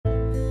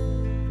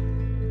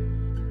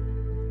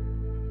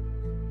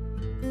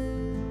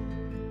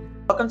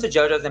Welcome to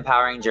JoJo's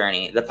Empowering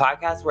Journey, the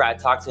podcast where I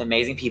talk to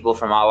amazing people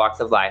from all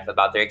walks of life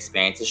about their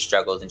experiences,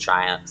 struggles, and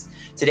triumphs.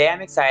 Today, I'm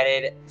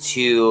excited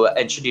to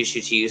introduce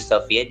you to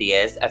Sophia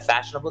Diaz, a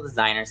fashionable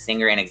designer,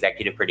 singer, and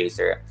executive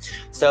producer.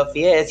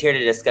 Sophia is here to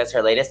discuss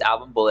her latest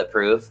album,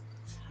 Bulletproof,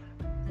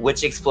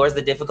 which explores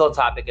the difficult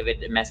topic of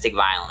domestic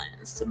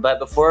violence. But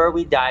before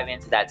we dive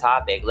into that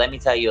topic, let me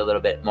tell you a little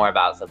bit more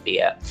about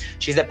Sophia.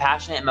 She's a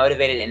passionate,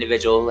 motivated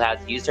individual who has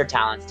used her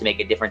talents to make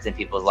a difference in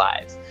people's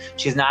lives.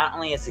 She's not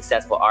only a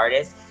successful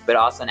artist, but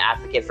also an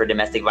advocate for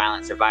domestic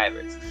violence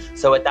survivors.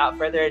 So without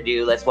further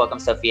ado, let's welcome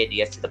Sophia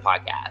Diaz to the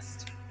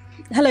podcast.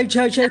 Hello,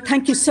 Jojo.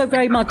 Thank you so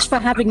very much for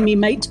having me,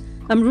 mate.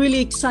 I'm really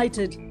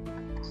excited.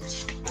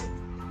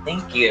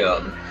 Thank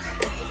you.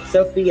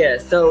 Sophia,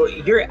 so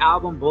your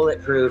album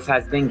Bulletproof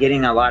has been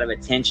getting a lot of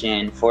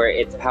attention for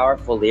its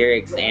powerful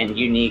lyrics and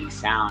unique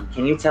sound.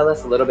 Can you tell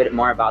us a little bit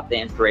more about the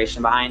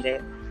inspiration behind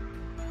it?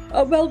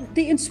 Well,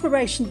 the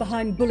inspiration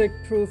behind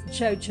Bulletproof,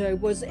 Jojo,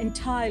 was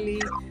entirely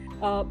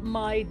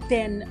my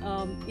then,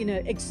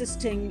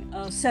 existing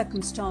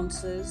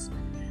circumstances.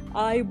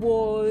 I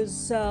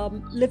was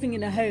living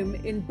in a home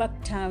in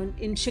Bucktown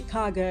in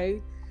Chicago.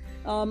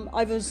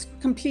 I was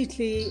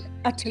completely,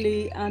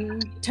 utterly,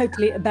 and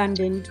totally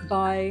abandoned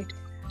by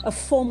a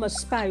former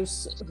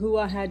spouse who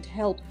I had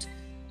helped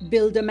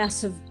build a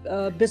massive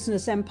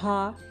business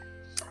empire.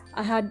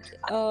 I had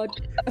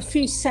a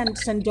few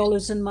cents and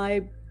dollars in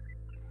my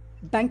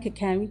bank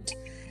account.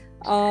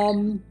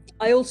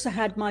 I also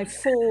had my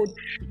 4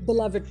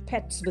 beloved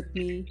pets with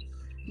me,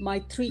 my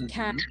 3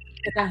 cats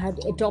that I had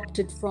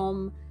adopted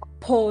from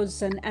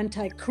PAWS and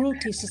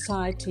Anti-Cruelty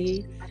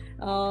Society,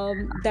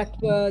 that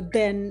were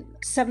then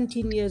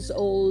 17 years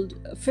old,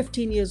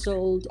 15 years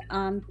old,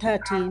 and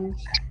 13.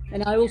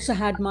 And I also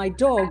had my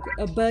dog,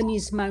 a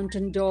Bernese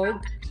Mountain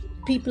Dog.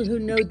 People who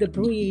know the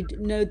breed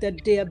know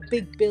that they are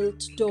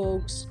big-built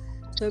dogs.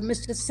 So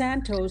Mr.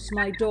 Santos,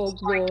 my dog,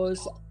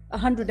 was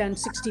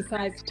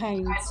 165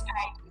 pounds.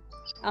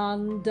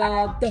 And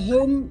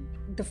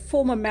the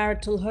former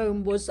marital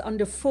home was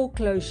under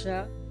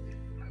foreclosure.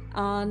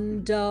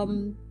 And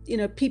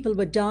people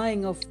were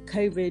dying of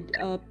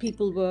COVID.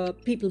 People were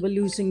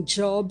losing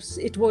jobs.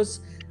 It was,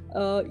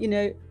 a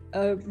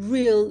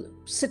real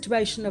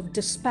situation of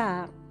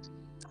despair.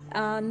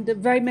 And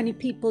very many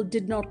people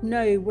did not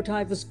know what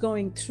I was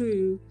going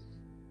through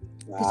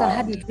because I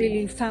hadn't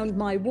really found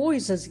my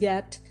voice as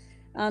yet.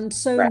 And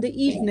so in the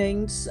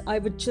evenings, I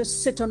would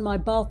just sit on my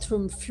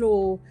bathroom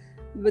floor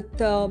with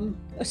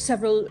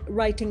several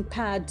writing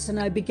pads, and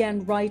I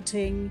began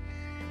writing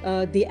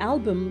the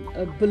album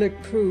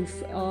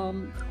Bulletproof,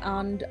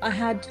 and I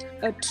had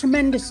a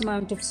tremendous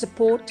amount of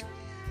support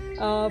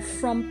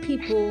from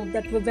people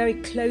that were very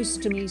close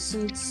to me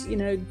since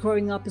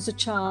growing up as a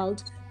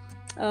child.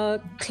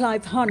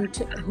 Clive Hunt,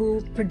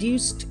 who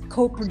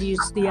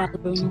co-produced the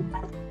album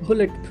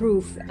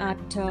Bulletproof at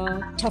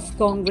Tough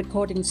Gong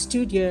Recording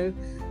Studio,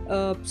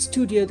 a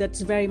studio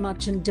that's very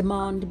much in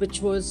demand, which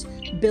was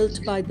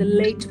built by the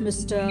late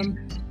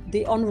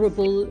the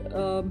Honorable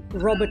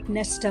Robert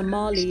Nesta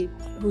Marley,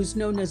 who's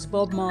known as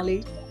Bob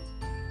Marley.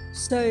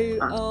 So,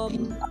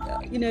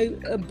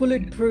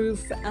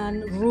 Bulletproof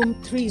and Room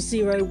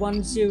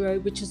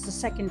 3010, which is the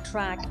second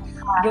track,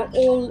 were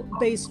all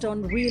based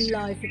on real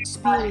life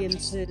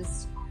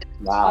experiences.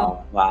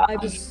 Wow. I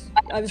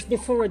was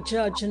before a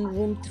judge in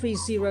Room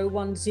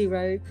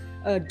 3010,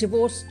 a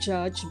divorce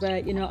judge,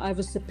 where I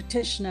was the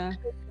petitioner,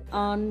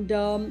 and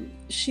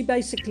she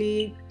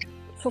basically,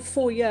 for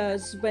 4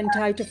 years, went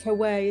out of her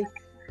way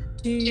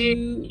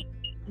to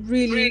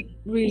really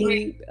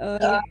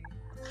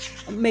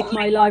make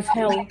my life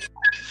hell.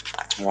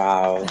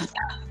 Wow.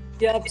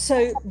 Yeah,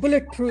 so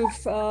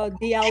Bulletproof,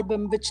 the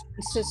album, which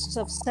consists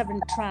of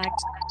 7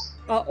 tracks,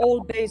 are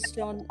all based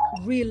on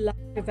real life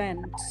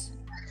events.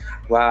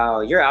 Wow,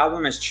 your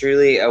album is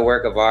truly a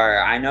work of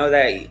art. I know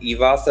that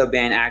you've also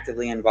been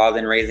actively involved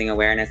in raising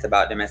awareness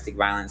about domestic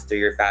violence through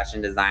your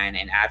fashion design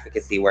and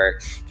advocacy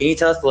work. Can you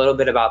tell us a little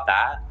bit about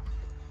that?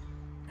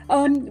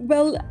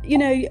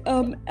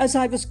 As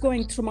I was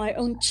going through my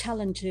own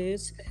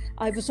challenges,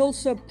 I was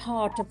also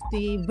part of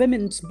the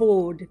Women's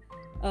Board,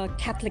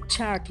 Catholic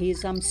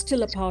Charities. I'm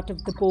still a part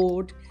of the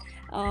board.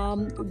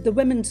 The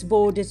Women's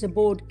Board is a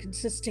board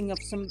consisting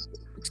of some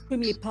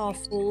extremely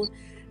powerful,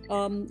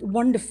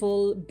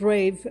 wonderful,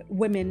 brave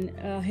women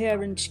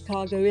here in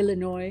Chicago,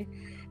 Illinois.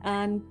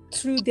 And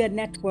through their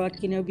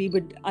network,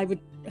 I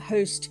would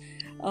host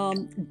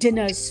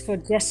dinners for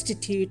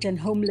destitute and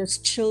homeless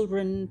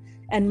children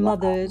and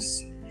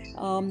mothers.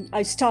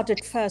 I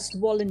started first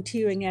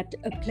volunteering at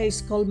a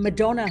place called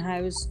Madonna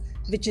House,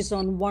 which is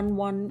on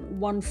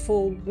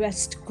 1114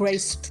 West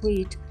Grace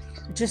Street,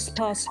 just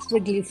past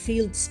Wrigley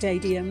Field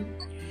Stadium.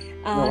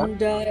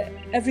 And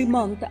every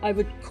month I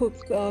would cook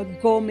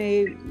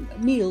gourmet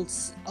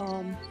meals.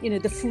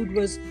 The food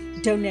was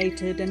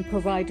donated and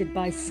provided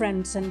by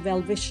friends and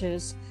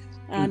well-wishers.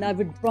 And I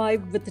would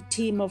drive with a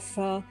team of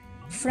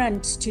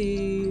friends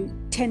to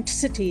Tent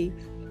City,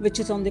 which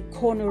is on the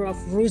corner of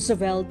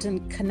Roosevelt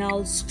and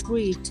Canal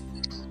Street.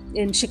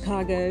 in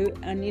Chicago,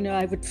 and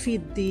I would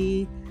feed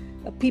the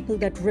people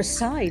that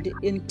reside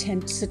in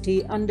Tent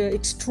City under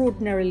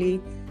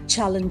extraordinarily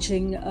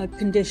challenging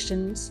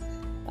conditions.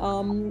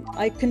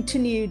 I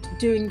continued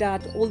doing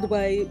that all the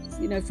way,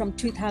 from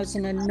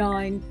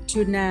 2009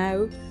 to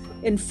now.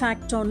 In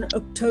fact, on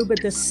October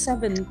the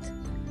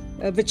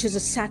 7th, which is a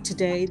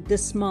Saturday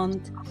this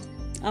month,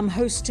 I'm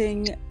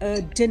hosting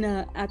a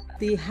dinner at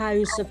the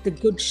House of the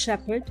Good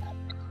Shepherd.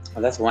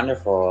 Oh, that's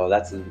wonderful.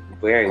 That's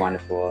very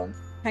wonderful.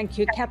 Thank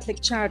you,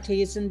 Catholic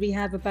Charities, and we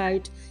have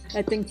about,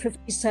 I think,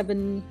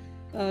 57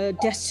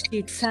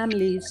 destitute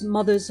families,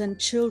 mothers and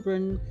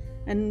children,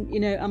 and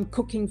I'm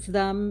cooking for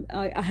them.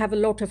 I have a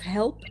lot of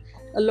help,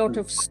 a lot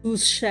of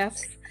sous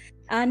chefs,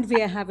 and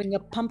we are having a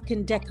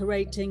pumpkin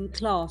decorating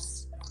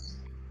class.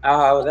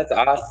 Oh, that's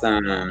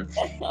awesome. I'm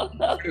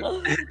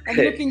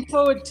looking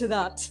forward to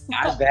that.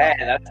 I bet.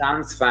 That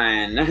sounds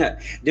fun.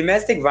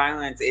 Domestic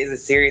violence is a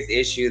serious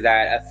issue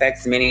that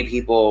affects many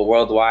people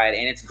worldwide,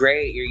 and it's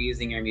great you're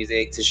using your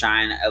music to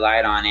shine a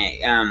light on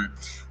it.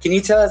 Can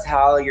you tell us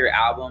how your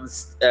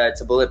albums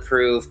to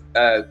Bulletproof,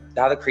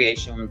 how the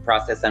creation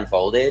process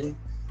unfolded?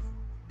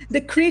 The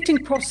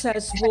creating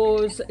process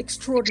was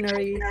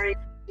extraordinary.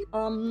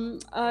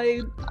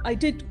 I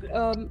did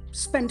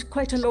spend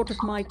quite a lot of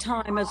my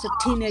time as a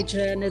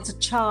teenager and as a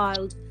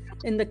child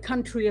in the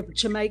country of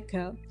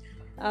Jamaica.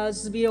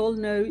 As we all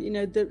know,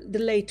 the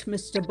late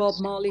Mr. Bob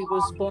Marley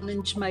was born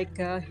in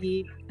Jamaica.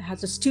 He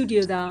has a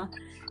studio there,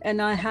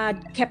 and I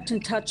had kept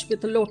in touch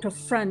with a lot of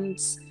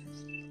friends.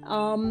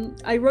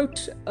 I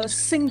wrote a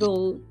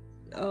single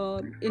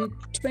in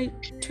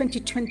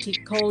 2020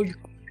 called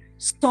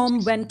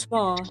Storm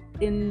Ventoire.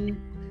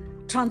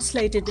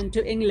 Translated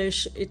into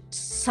English, it's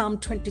Psalm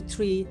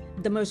 23,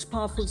 the most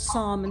powerful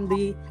psalm in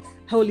the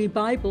Holy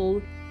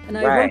Bible. And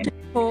I wrote it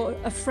for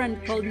a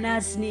friend called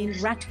Nazneen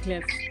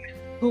Ratcliffe,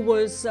 who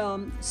was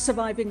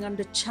surviving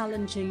under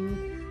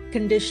challenging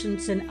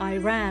conditions in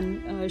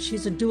Iran.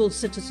 She's a dual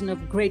citizen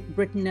of Great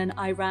Britain and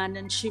Iran,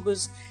 and she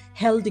was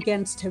held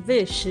against her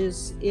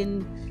wishes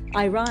in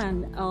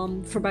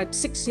Iran for about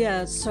 6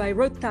 years. So I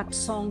wrote that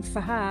song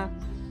for her.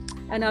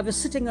 And I was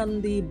sitting on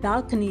the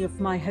balcony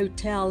of my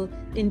hotel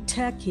in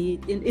Turkey,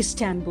 in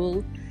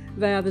Istanbul,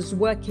 where I was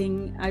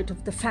working out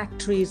of the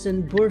factories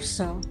in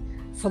Bursa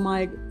for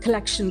my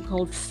collection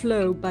called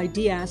Flow by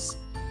Diaz.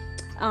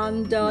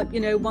 And,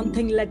 one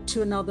thing led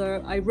to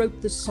another. I wrote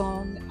the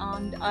song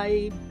and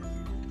I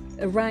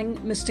rang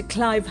Mr.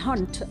 Clive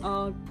Hunt.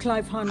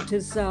 Clive Hunt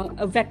is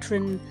a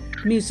veteran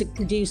music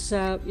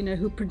producer,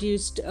 who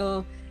produced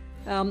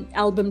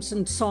albums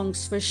and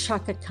songs for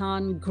Shaka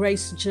Khan,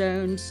 Grace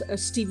Jones,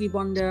 Stevie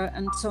Wonder,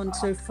 and so on and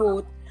so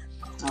forth.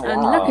 Oh,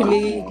 and wow.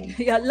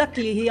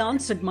 luckily he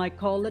answered my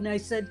call, and I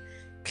said,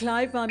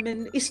 Clive, I'm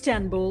in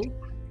Istanbul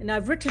and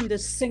I've written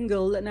this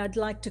single and I'd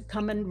like to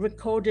come and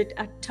record it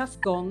at Tough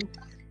Gong.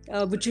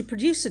 Would you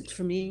produce it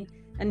for me?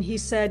 And he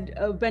said,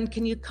 when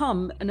can you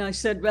come? And I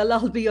said, well,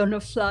 I'll be on a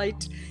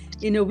flight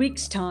in a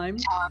week's time.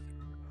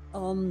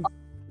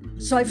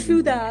 So I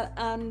flew there,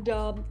 and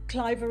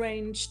Clive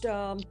arranged,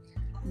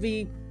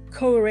 we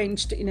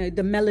co-arranged,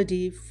 the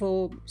melody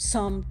for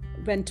Psalm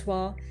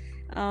Ventoire,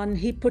 and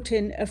he put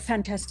in a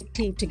fantastic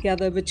team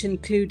together, which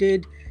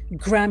included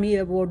Grammy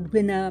Award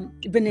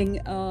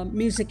winning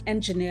music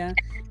engineer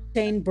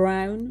Shane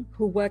Brown,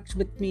 who worked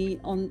with me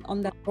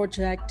on that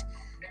project,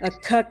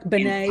 Kirk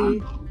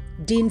Benet,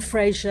 Dean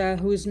Fraser,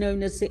 who is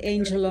known as the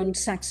Angel on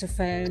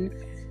saxophone,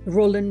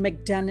 Roland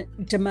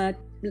McDermott,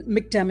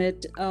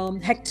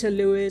 Hector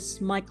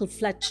Lewis, Michael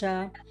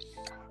Fletcher,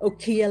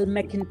 O'Keel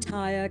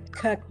McIntyre,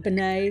 Kirk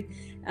Benet,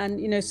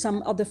 and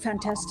some other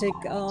fantastic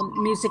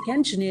music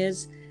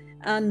engineers.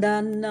 And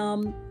then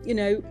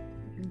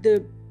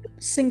the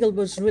single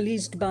was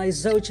released by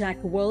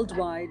Zojak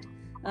worldwide,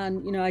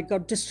 and I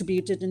got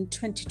distributed in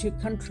 22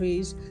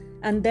 countries.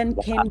 And then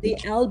came the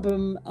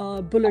album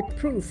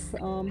Bulletproof,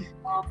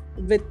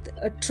 with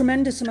a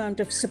tremendous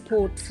amount of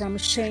support from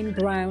Shane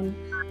Brown,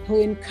 who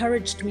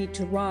encouraged me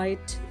to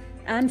write,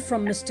 and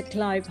from Mr.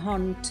 Clive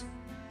Hunt,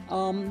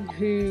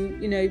 who,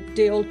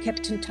 they all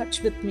kept in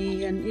touch with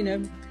me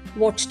and,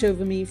 watched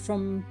over me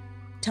from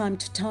time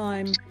to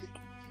time.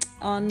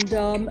 And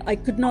I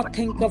could not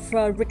think of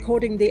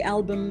recording the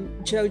album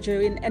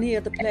Jojo in any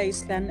other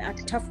place than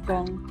at Tough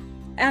Gong.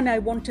 And I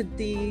wanted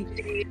the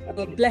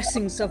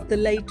blessings of the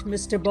late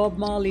Mr. Bob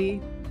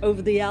Marley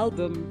over the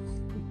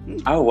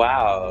album. Oh,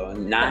 wow.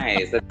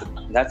 Nice.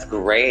 That's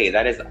great.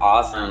 That is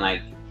awesome.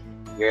 Like,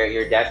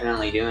 you're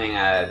definitely doing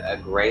a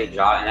great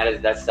job,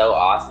 and that's so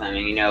awesome.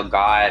 And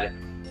God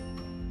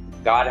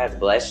has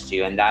blessed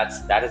you, and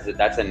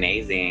that's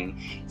amazing.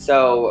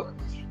 So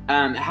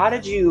how do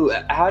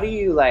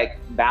you like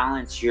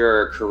balance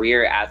your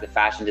career as a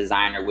fashion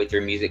designer with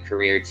your music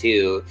career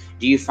too?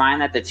 Do you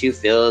find that the two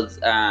fields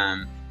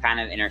kind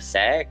of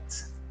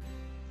intersect?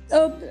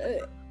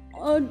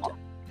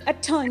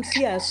 At times,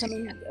 yes. I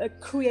mean,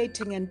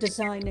 creating and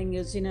designing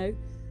is,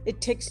 it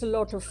takes a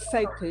lot of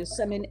focus.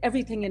 I mean,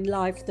 everything in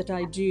life that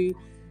I do,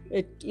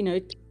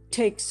 it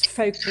takes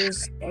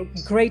focus,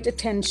 great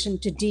attention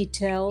to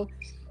detail.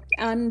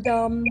 and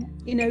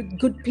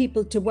good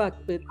people to work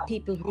with,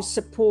 people who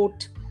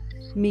support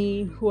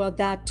me, who are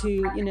there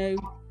to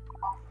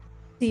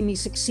see me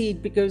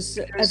succeed, because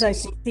as I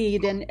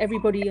succeed and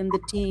everybody on the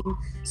team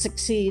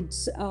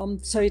succeeds,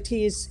 so it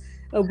is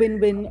a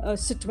win-win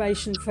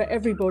situation for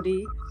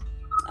everybody.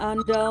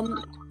 And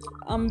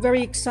I'm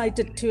very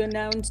excited to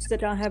announce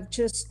that I have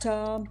just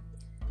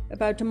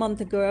about a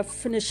month ago, I've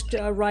finished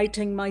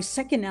writing my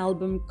second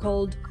album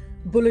called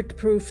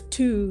Bulletproof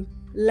 2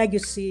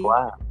 Legacy.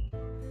 Wow.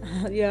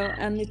 Yeah,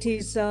 and it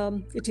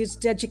is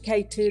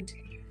dedicated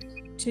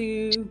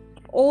to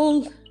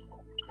all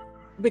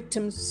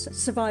victims,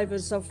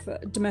 survivors of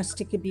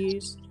domestic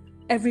abuse,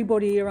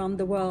 everybody around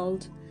the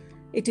world.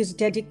 It is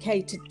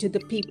dedicated to the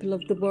people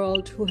of the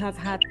world who have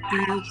had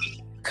the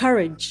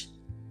courage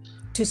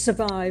to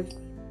survive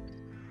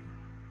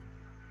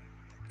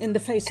in the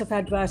face of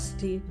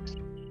adversity.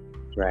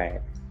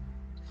 Right.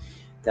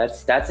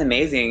 That's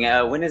amazing.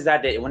 When is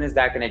that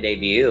going to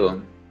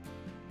debut?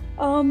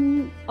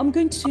 I'm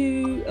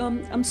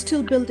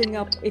still building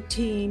up a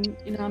team.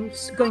 I'm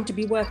going to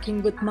be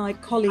working with my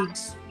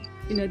colleagues,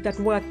 that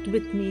worked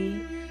with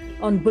me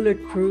on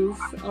Bulletproof.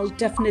 I'll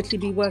definitely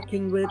be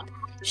working with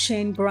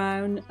Shane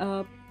Brown,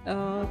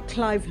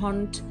 Clive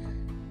Hunt,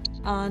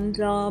 and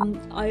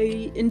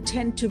I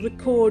intend to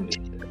record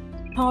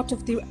part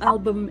of the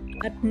album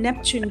at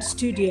Neptune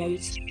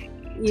Studios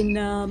in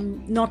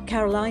North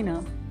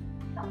Carolina.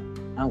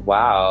 Oh,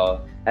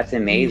 wow. That's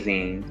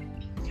amazing.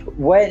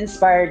 What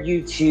inspired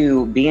you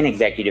to be an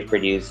executive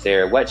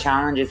producer? What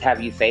challenges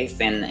have you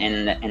faced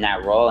in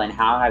that role, and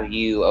how have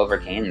you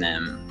overcame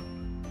them?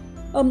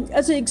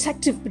 As an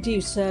executive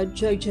producer,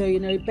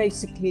 Jojo,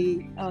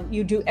 basically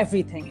you do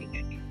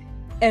everything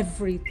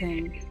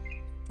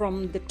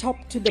from the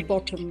top to the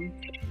bottom,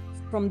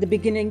 from the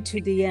beginning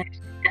to the end.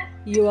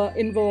 You are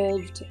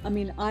involved. I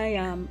mean,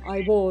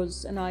 I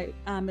was, and I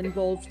am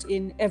involved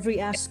in every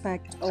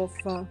aspect of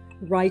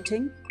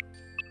writing,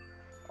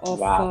 of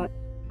Wow.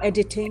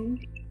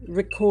 editing,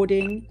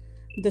 recording,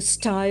 the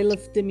style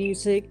of the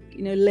music,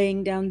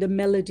 laying down the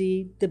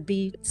melody, the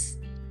beats.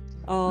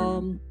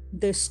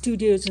 The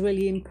studio is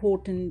really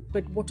important,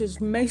 but what is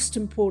most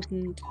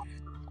important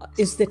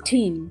is the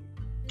team,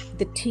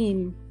 the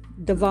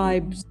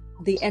vibes,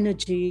 the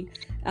energy.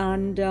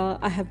 And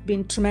I have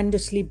been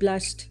tremendously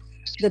blessed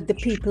that the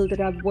people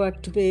that I've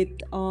worked with,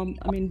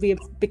 we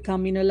have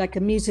become, like a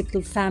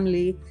musical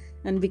family,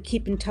 and we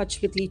keep in touch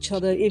with each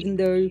other, even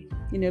though,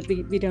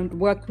 we don't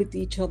work with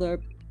each other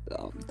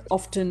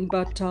often.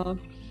 But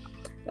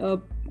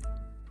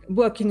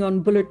working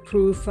on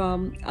Bulletproof,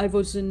 I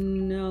was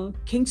in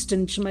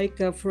Kingston,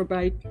 Jamaica for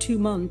about 2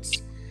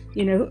 months,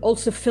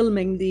 also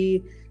filming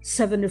the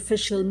 7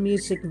 official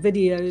music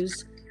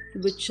videos,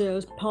 which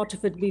part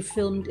of it we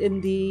filmed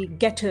in the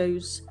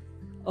ghettos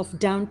of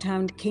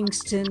downtown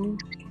Kingston,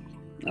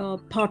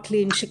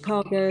 partly in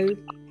Chicago,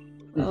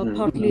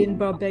 partly in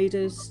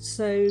Barbados.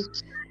 So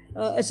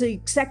as an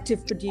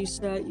executive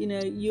producer,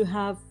 you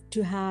have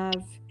to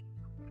have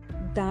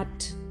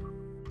that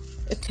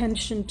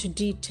attention to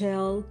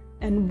detail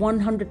and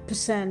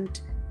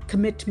 100%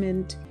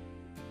 commitment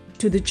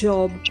to the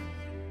job.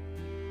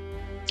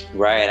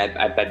 Right,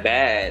 I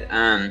bet.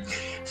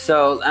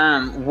 So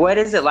what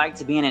is it like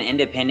to be an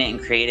independent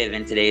and creative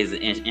in today's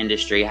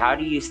industry? How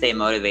do you stay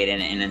motivated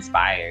and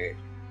inspired?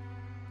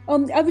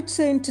 I would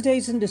say in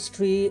today's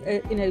industry,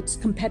 it's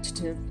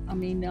competitive. I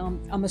mean,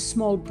 I'm a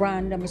small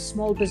brand, I'm a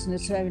small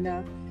business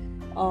owner.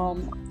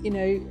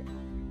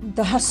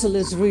 The hustle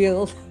is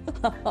real.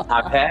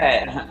 I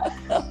bet.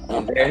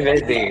 I'm very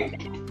busy.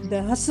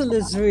 The hustle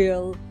is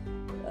real.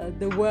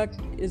 The work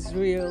is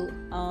real.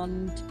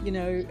 And,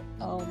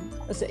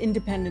 as an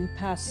independent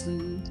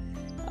person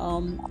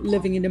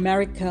living in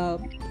America,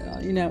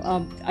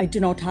 I do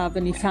not have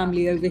any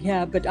family over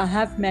here, but I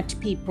have met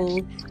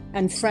people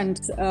and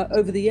friends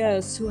over the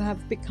years who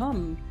have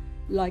become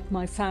like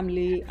my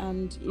family,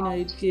 and,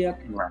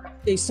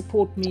 they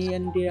support me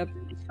and they are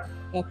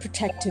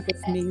protective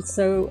of me.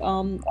 So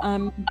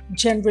I'm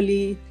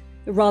generally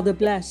rather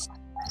blessed.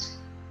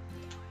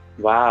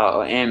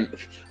 Wow. And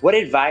what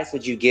advice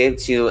would you give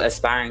to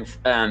aspiring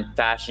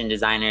fashion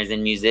designers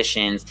and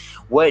musicians?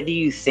 What do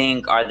you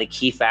think are the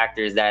key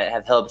factors that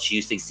have helped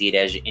you succeed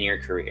in your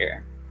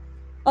career?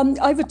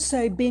 I would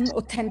say being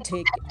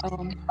authentic.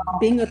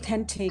 Being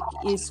authentic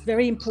is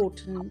very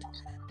important.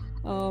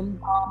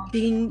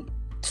 Being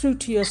true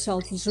to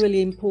yourself is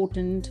really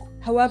important.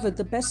 However,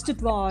 the best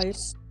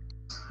advice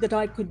that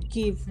I could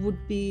give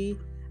would be,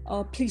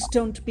 please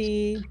don't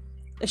be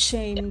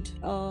ashamed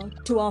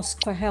to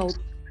ask for help.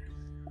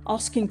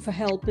 Asking for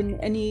help in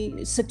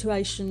any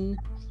situation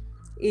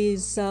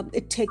is,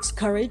 it takes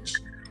courage,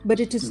 but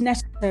it is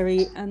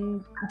necessary,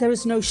 and there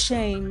is no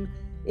shame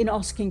in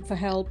asking for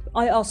help.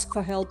 I ask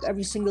for help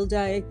every single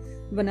day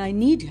when I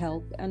need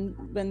help, and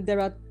when there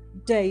are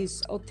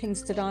days or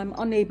things that I'm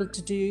unable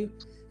to do,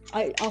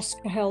 I ask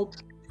for help.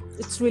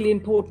 It's really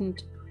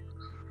important.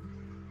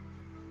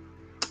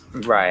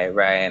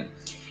 Right.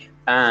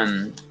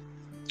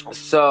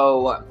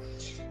 So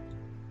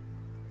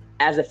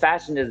as a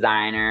fashion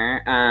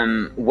designer,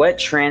 what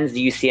trends do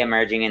you see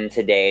emerging in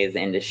today's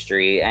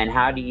industry, and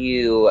how do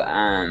you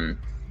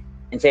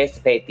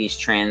anticipate these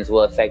trends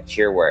will affect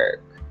your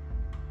work?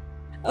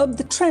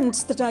 The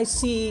trends that I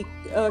see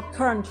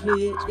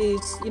currently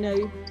is,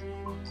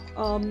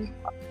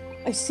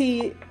 I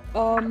see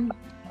a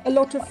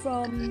lot of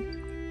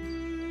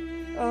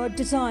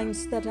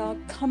designs that are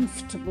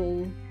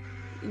comfortable,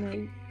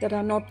 that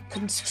are not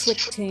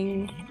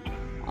constricting.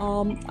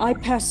 I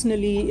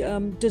personally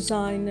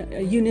design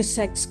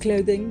unisex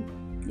clothing,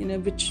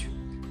 which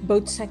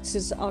both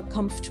sexes are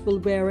comfortable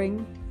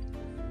wearing.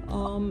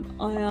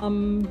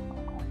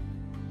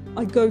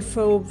 I go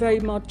for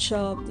very much,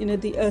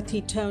 the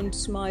earthy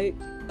tones. My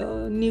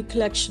new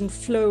collection,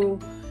 Flow,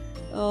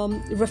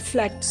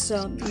 reflects,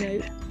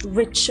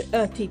 rich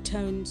earthy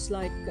tones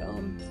like,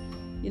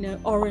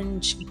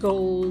 orange,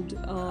 gold,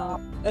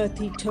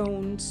 earthy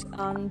tones.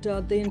 And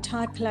the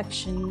entire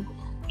collection,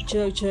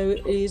 Jojo,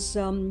 is,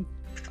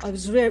 I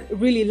was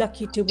really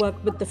lucky to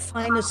work with the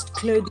finest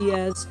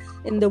clothiers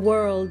in the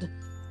world.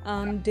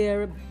 And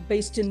they're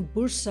based in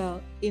Bursa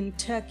in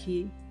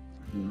Turkey.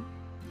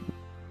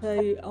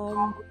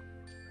 So,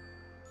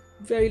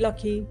 very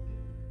lucky.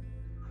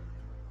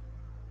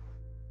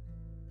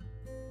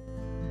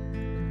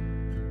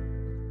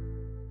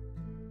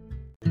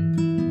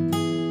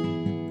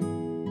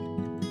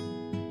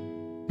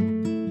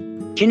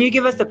 Can you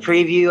give us a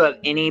preview of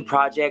any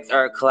projects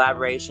or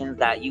collaborations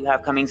that you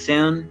have coming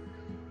soon?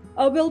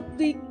 Well,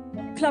 the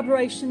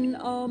collaboration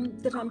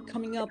that I'm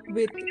coming up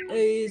with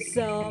is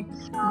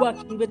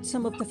working with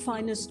some of the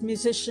finest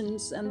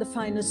musicians and the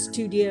finest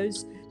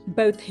studios,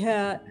 both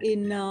here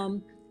in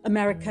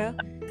America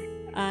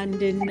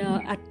and in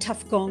at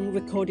Tough Gong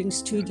Recording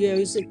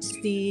Studios. It's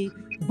the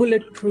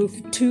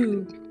Bulletproof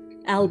 2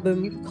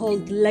 album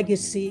called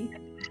Legacy.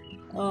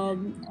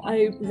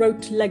 I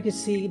wrote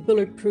Legacy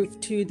Bulletproof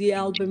 2, the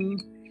album,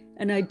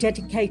 and I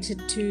dedicate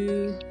it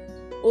to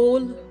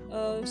all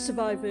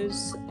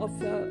survivors of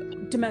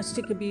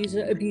domestic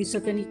abuse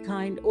of any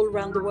kind all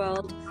around the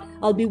world.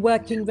 I'll be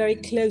working very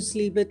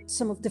closely with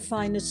some of the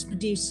finest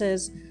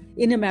producers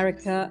in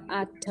America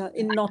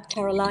in North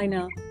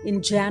Carolina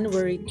in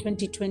January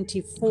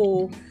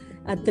 2024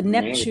 at the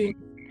Neptune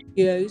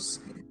Studios.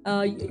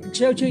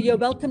 Jojo, you're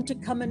welcome to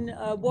come and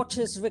watch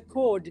us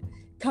record.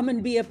 Come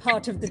and be a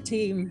part of the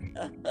team.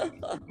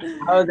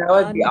 Oh, that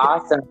would be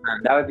awesome.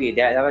 That would be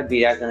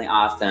definitely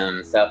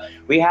awesome. So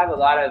we have a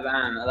lot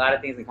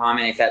of things in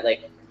common, except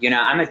like,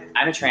 I'm a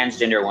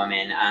transgender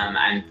woman.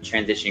 I'm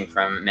transitioning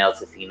from male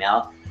to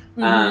female.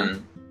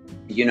 And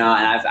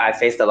I've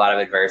faced a lot of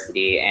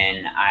adversity,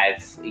 and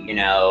I've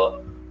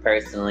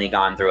personally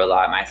gone through a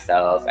lot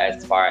myself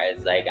as far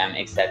as like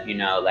except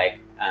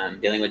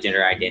dealing with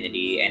gender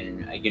identity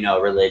and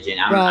religion.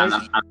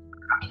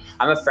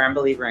 I'm a firm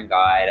believer in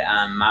God.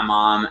 My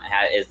mom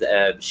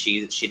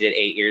she did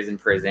 8 years in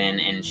prison,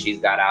 and she's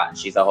got out, and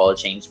she's a whole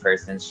changed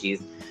person. She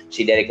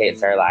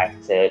dedicates her life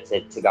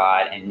to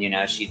God,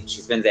 and she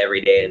spends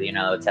every day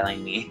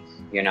telling me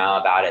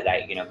about it,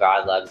 that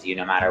God loves you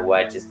no matter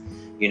what. Just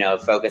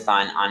focus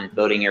on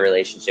building your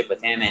relationship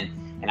with Him,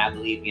 and I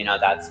believe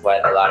that's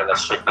what a lot of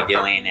us should be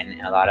doing,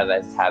 and a lot of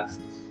us have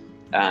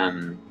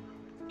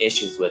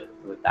issues with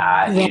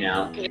that.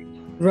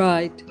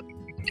 Right.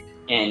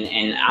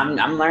 And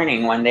I'm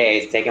learning one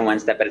day, taking one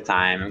step at a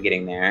time. I'm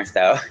getting there.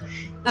 So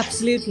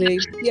absolutely,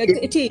 yeah,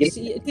 it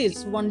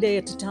is one day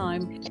at a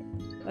time.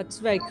 That's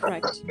very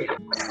correct.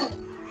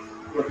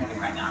 We're coming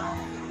right now.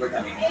 We're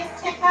coming.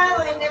 Okay,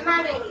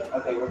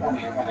 we're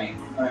coming. We're coming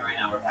right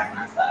now. We're packing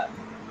our stuff.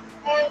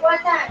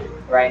 What time?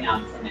 Right now,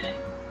 in 10 minutes.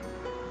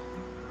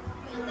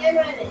 10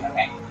 minutes.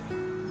 Okay.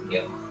 Thank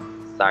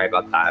you. Sorry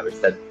about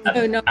that.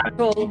 No, not at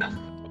all.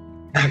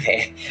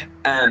 Okay.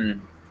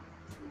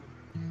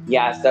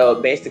 Yeah,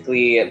 so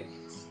basically,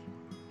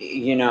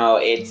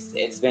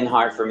 it's been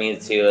hard for me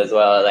too as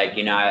well. Like,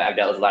 I've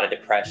dealt with a lot of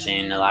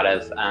depression, a lot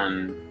of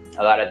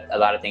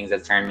things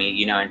that's turned me,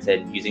 into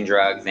using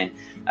drugs and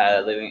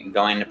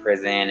going to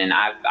prison, and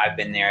I've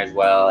been there as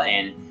well.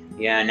 And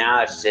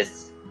now it's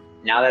just,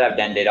 now that I've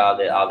did all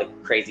the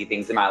crazy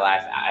things in my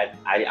life,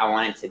 I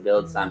wanted to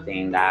build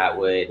something that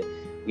would,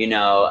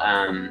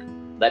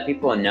 let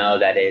people know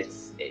that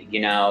it's,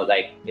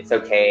 it's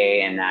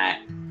okay, and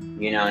that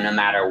no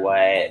matter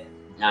what,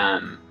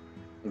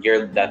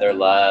 that they're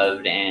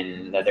loved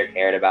and that they're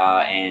cared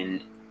about,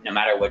 and no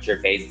matter what you're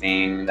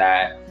facing,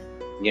 that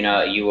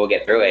you will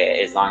get through it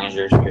as long as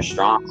you're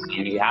strong,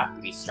 and you have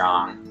to be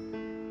strong.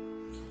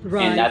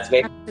 Right. And that's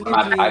basically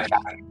what my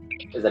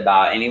podcast is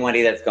about.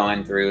 Anybody that's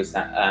going through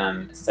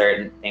some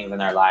certain things in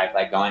their life,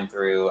 like going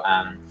through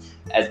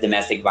as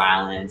domestic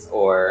violence,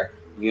 or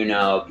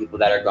people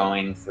that are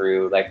going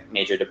through like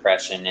major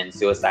depression and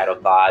suicidal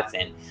thoughts.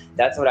 And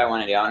that's what I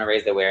want to do. I want to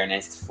raise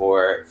awareness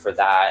for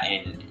that,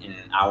 and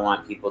I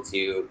want people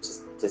to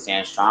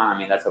stand strong. I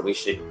mean, that's what we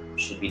should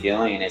be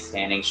doing, is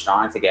standing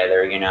strong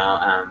together,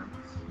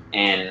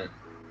 and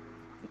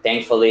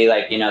thankfully,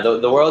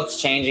 the world's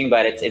changing,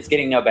 but it's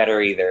getting no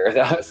better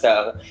either.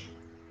 So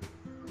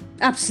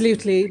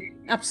absolutely,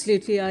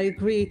 Absolutely, I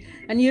agree.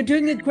 And you're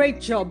doing a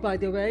great job, by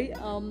the way.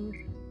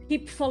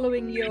 Keep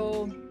following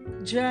your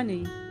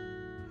journey.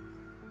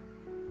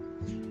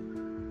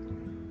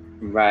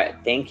 Right.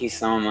 Thank you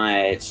so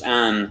much.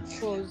 Of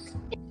course.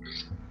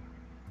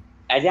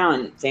 I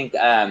don't think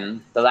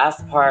the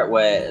last part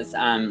was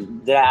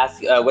did I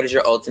ask what is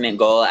your ultimate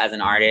goal as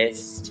an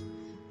artist?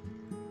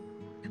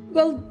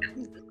 Well,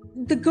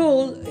 the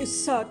goal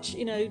is such,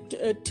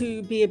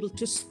 to be able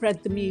to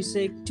spread the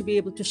music, to be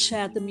able to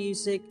share the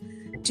music,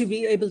 to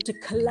be able to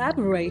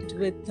collaborate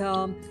with,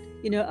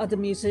 other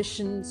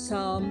musicians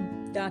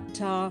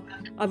that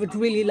I would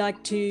really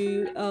like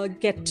to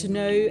get to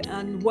know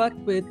and work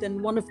with.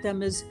 And one of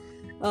them is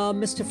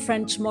Mr.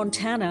 French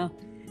Montana.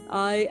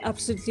 I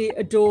absolutely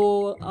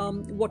adore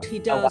what he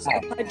Oh does.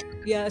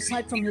 wow.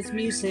 Aside from his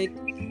music,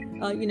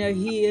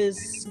 he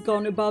has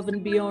gone above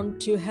and beyond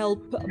to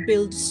help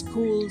build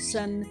schools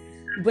and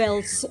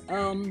wells,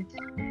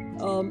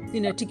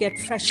 to get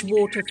fresh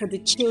water for the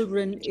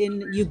children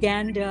in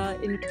Uganda,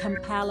 in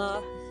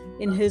Kampala,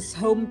 in his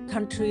home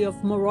country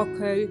of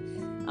Morocco.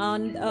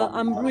 And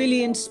I'm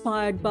really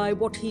inspired by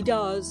what he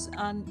does.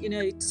 And,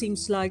 it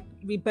seems like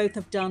we both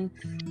have done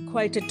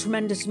quite a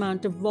tremendous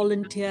amount of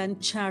volunteer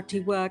and charity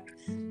work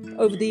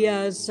over the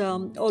years,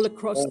 all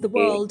across the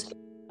world.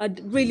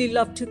 I'd really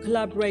love to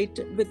collaborate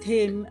with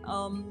him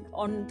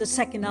on the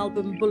second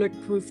album,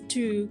 Bulletproof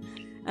 2,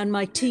 and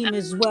my team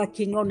is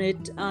working on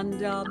it.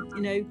 And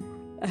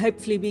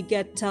hopefully we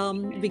get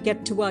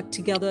to work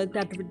together.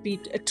 That would be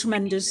a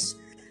tremendous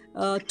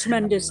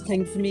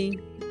thing for me.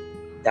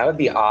 That would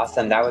be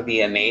awesome. That would be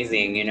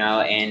amazing, and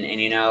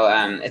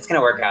it's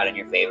gonna work out in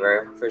your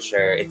favor for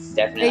sure. It's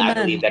definitely, Amen.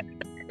 I believe that,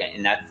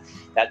 and that's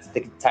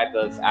the type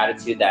of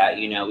attitude that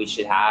we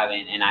should have,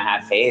 and I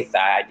have faith.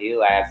 I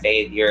do. I have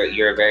faith.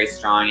 You're a very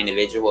strong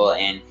individual,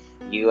 and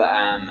you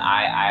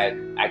I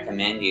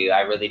commend you.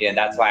 I really do. And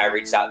that's why I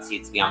reached out to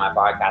you to be on my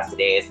podcast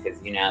today, is because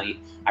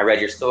I read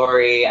your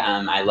story.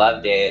 I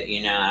loved it.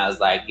 And I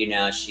was like,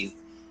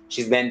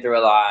 she's been through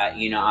a lot,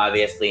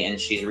 obviously, and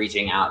she's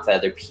reaching out to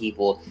other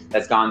people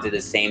that's gone through the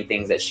same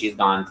things that she's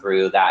gone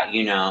through, that,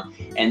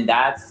 and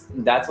that's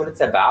what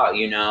it's about,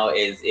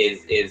 is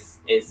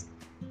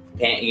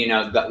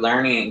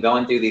learning and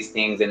going through these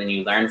things, and then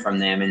you learn from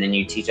them, and then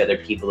you teach other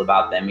people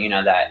about them,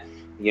 that,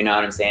 what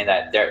I'm saying,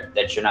 that they're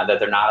not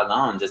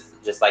alone,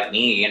 just like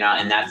me,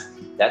 and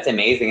that's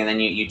amazing. And then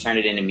you turn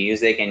it into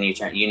music, and you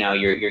turn,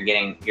 you're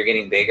getting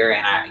bigger,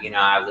 and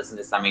I've listened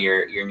to some of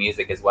your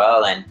music as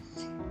well, and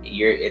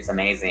it's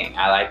amazing.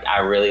 I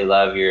really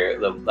love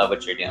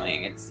what you're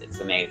doing. It's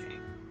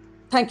amazing.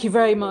 Thank you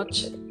very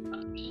much.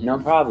 No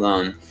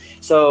problem.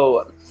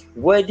 So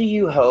what do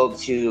you hope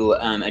to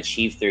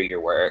achieve through your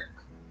work?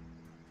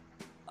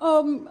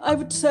 I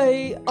would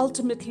say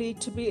ultimately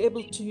to be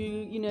able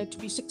to, to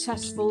be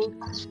successful.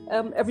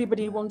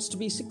 Everybody wants to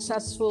be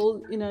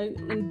successful,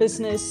 in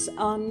business,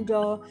 and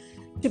to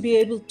be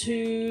able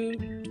to,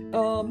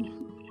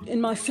 in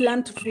my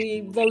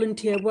philanthropy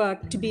volunteer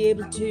work, to be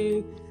able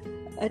to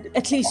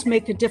at least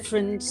make a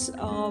difference,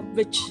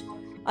 which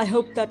I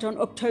hope that on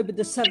October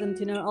the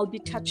 7th, I'll be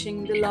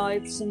touching the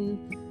lives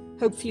and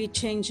hopefully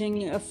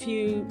changing a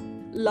few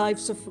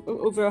lives of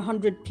over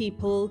 100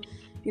 people,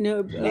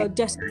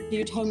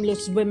 destitute,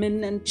 homeless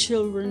women and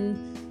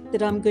children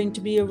that I'm going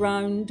to be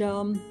around,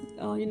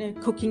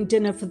 cooking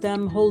dinner for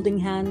them, holding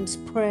hands,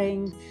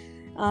 praying,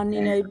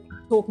 and,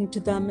 talking to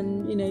them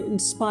and,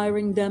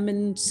 inspiring them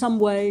in some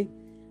way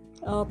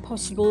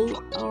possible.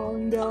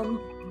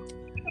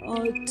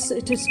 And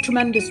it is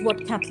tremendous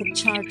what Catholic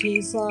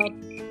Charities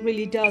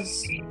really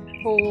does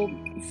for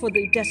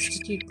the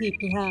destitute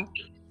people here.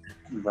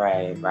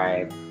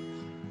 Right.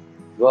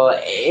 Well,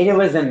 it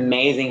was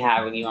amazing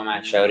having you on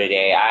my show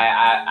today.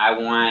 I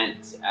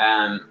want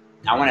to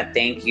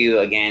thank you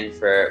again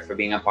for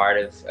being a part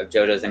of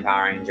JoJo's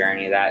empowering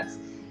journey. That's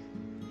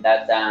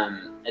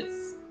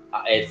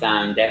it's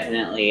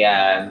definitely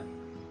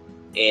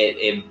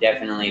it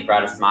definitely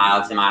brought a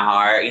smile to my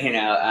heart.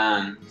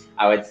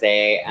 I would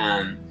say.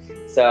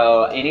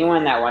 So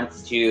anyone that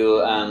wants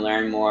to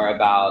learn more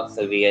about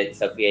Sophia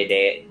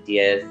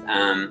Diaz,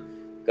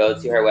 go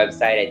to her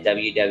website at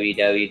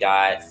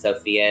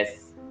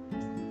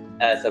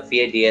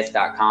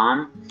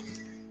www.sophiadiaz.com,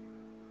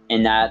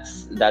 and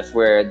that's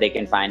where they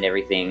can find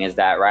everything. Is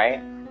that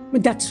right?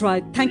 That's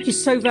right. Thank you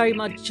so very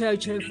much,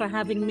 Jojo, for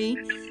having me,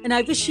 and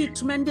I wish you a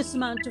tremendous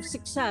amount of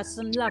success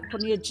and luck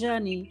on your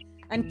journey,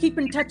 and keep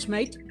in touch,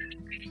 mate.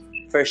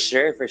 For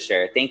sure.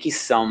 Thank you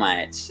so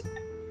much.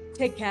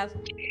 Take care.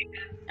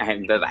 All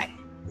right, bye-bye.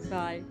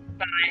 Bye.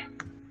 Bye.